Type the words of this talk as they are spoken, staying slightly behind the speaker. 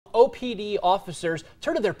OPD officers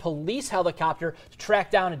turned to their police helicopter to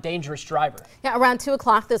track down a dangerous driver. Yeah, around 2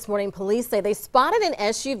 o'clock this morning, police say they spotted an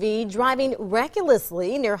SUV driving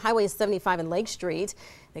recklessly near Highway 75 and Lake Street.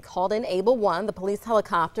 They called in Able 1, the police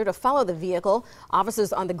helicopter, to follow the vehicle.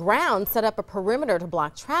 Officers on the ground set up a perimeter to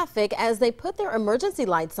block traffic. As they put their emergency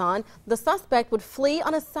lights on, the suspect would flee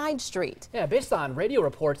on a side street. Yeah, based on radio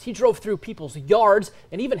reports, he drove through people's yards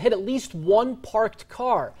and even hit at least one parked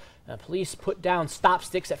car. Police put down stop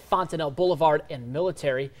sticks at Fontanelle Boulevard and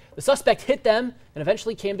Military. The suspect hit them and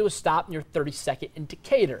eventually came to a stop near 32nd and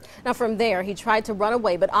Decatur. Now from there, he tried to run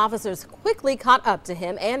away, but officers quickly caught up to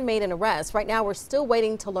him and made an arrest. Right now, we're still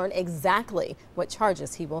waiting to learn exactly what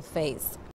charges he will face.